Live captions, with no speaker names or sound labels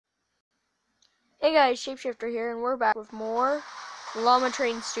Hey guys, Shapeshifter here, and we're back with more Llama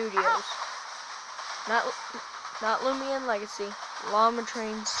Train Studios. Not Loomien Legacy, Llama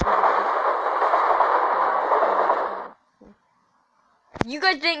Train Studios. You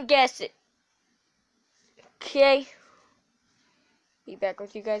guys didn't guess it. Okay. Be back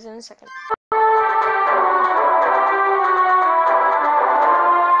with you guys in a second.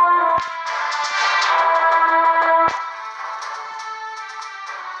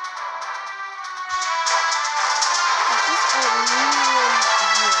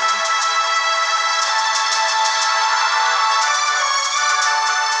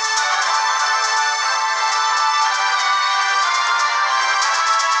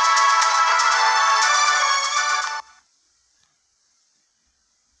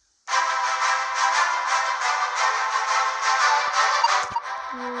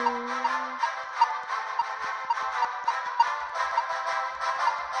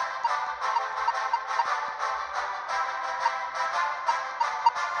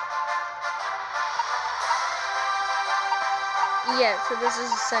 Yeah, so this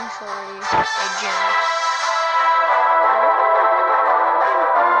is essentially a gym.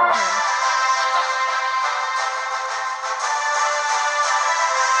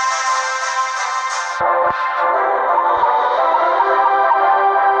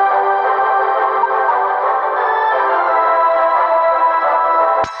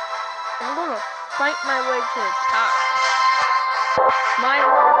 I'm gonna fight my way to the top.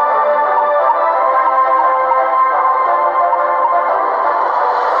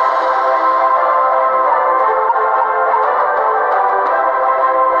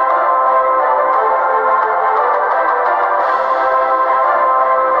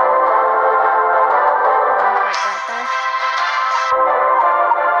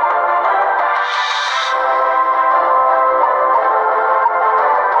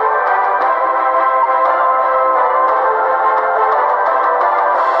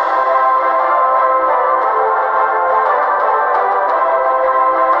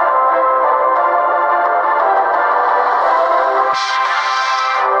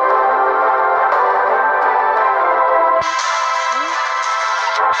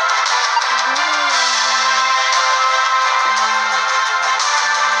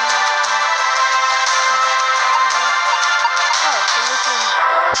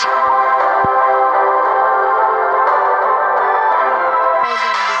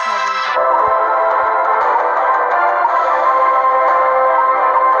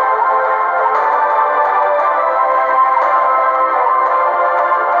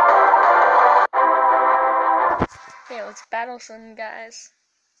 Okay, let's battle some guys.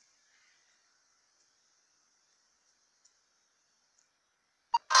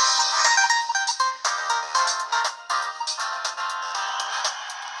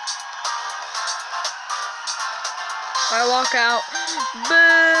 I walk out.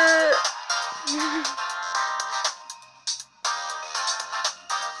 Boo!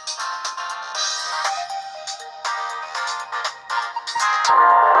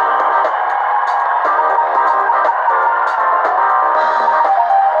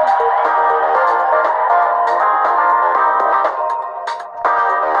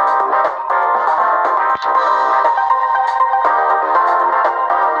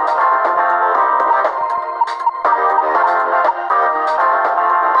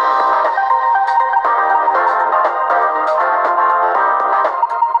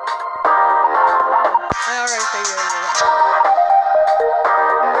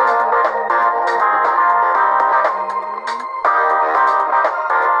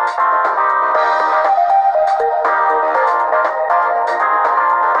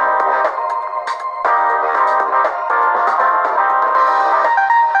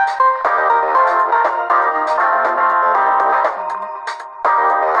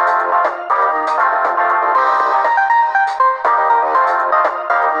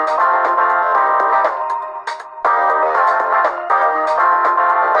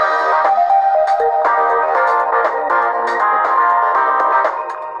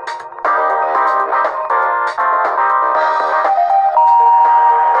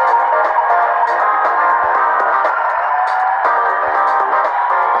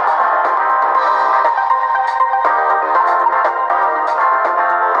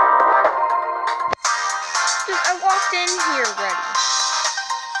 I walked in here ready.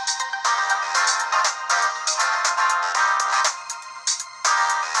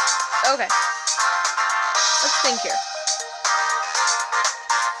 Okay. Let's think here.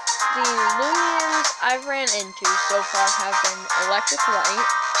 The Loomiens I've ran into so far have been electric light.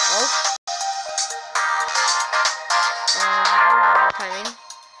 Oh. Timing.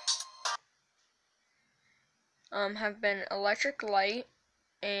 have been Electric Light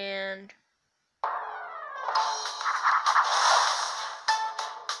and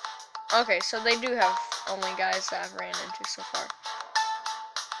okay, so they do have only guys that I've ran into so far.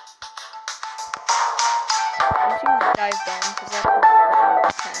 I'm choosing Dive Bomb because that's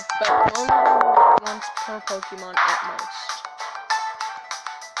attack, but only once per Pokemon at most.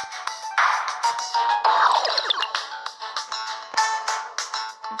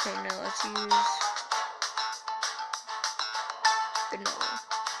 Okay, now let's use Vanilla.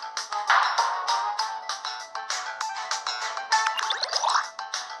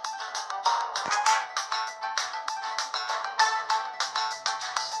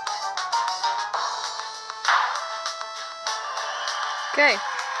 Okay,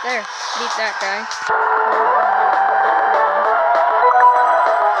 there, beat that guy.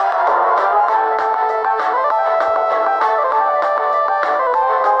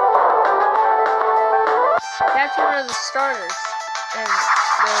 That's one of the starters, and the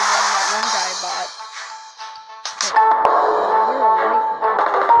one that one guy bought.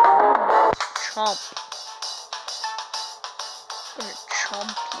 Chomp. I'm gonna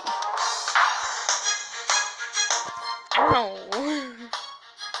chomp you. Oh.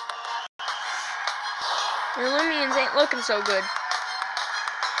 Your Loomiens ain't looking so good.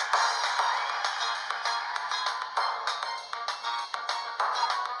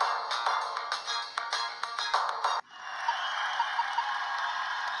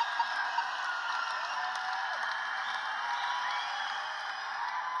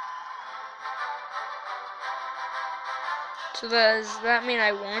 So does that mean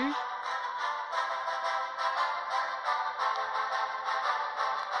I won?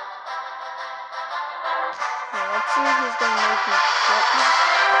 Okay, let's see if he's gonna make me quit.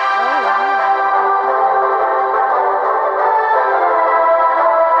 Oh,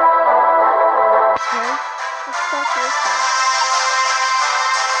 okay, let's talk to this guy.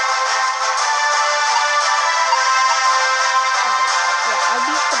 Okay, yeah, I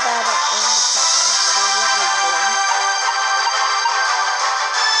beat the battle and the puzzle, so what we're doing.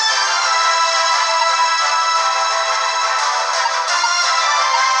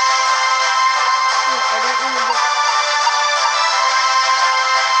 I don't want to get...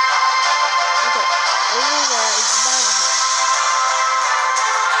 Okay, over there is the battle here.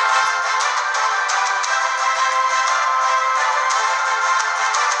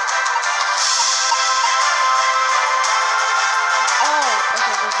 Oh,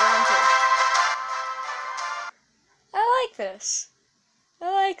 okay, there's round two. I like this. I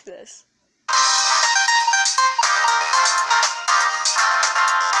like this.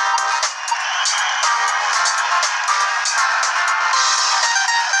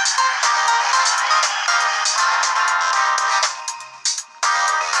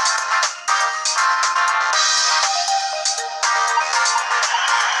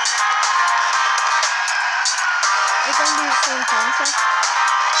 It's gonna be the same concept.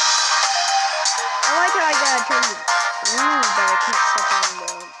 I like how I gotta turn the blue, but I can't step on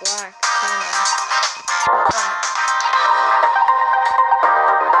the black, can I? Alright.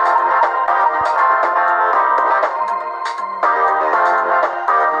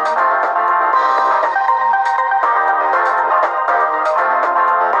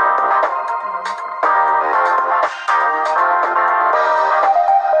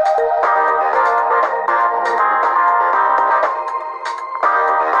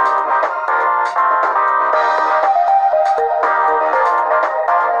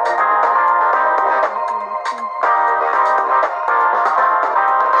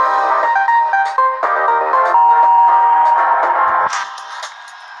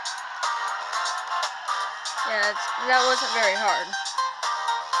 Yeah, that wasn't very hard.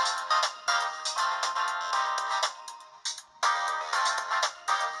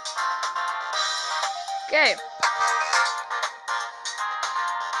 Okay.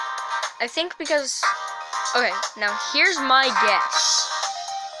 I think because... Okay, now here's my guess.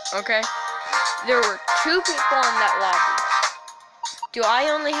 Okay? There were 2 people in that lobby. Do I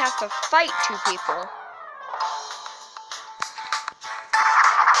only have to fight 2 people?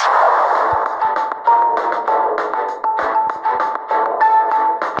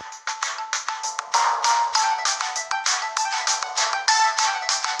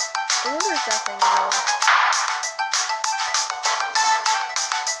 I wonder if that thing will.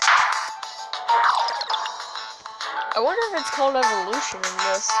 I wonder if it's called evolution in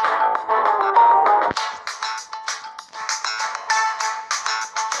this.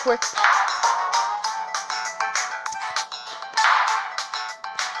 Quick.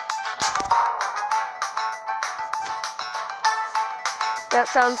 Yep,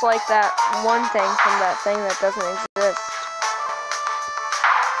 sounds like that one thing from that thing that doesn't exist.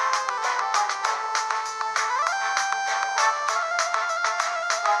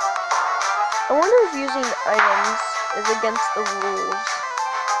 I wonder if using items is against the rules.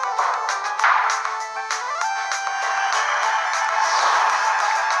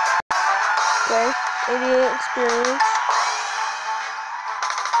 Okay, 88 experience.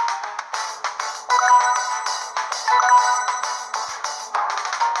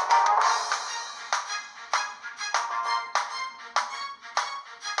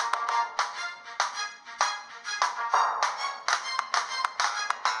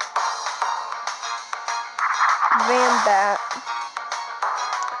 Van Bat.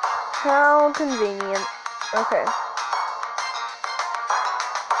 How convenient. Okay.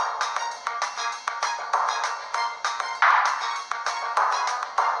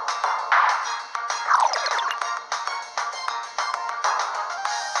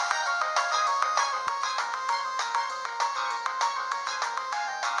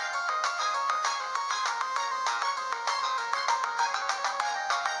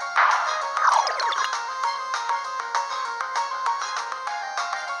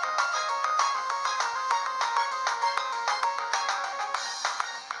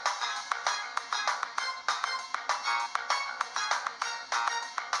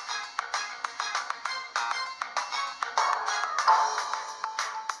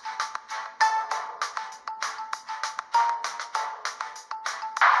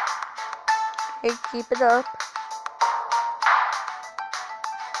 Hey, keep it up.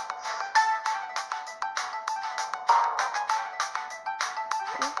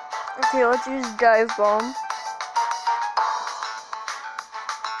 Okay, let's use Dive Bomb.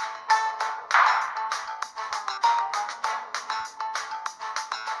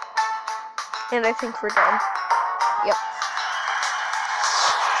 And I think we're done. Yep.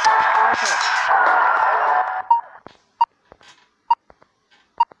 Okay.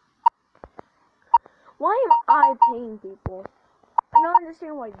 Why am I paying people? I don't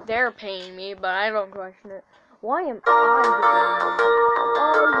understand why they're paying me, but I don't question it. Why am I doing it?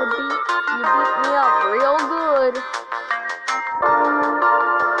 Oh, you beat me up real good.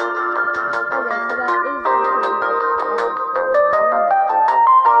 Okay, so that is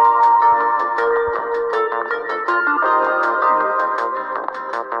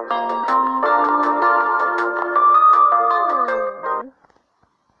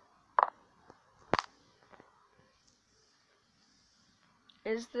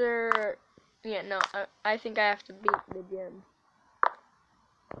Is there... Yeah, no, I think I have to beat the gym.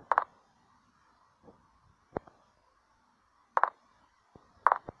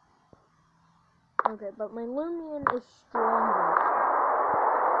 Okay, but my Loomien is stronger.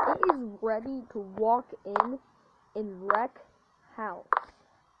 It is ready to walk in and wreck house.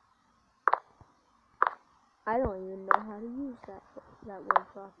 I don't even know how to use that word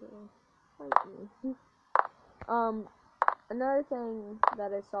properly. Fight me. Another thing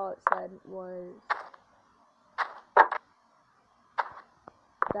that I saw it said was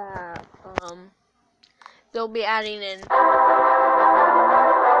that, they'll be adding in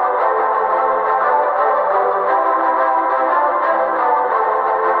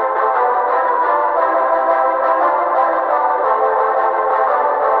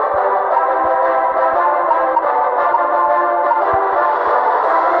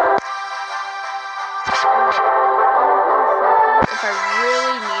if I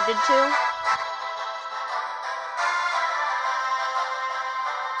really needed to.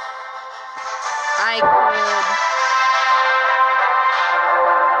 I could.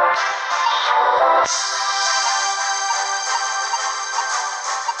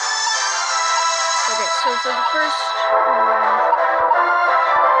 Okay, so for the first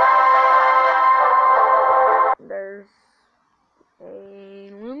there's a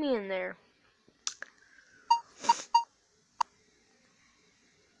Loomien there.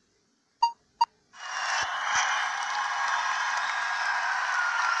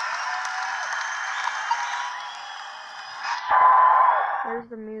 Where's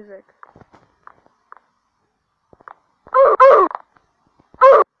the music?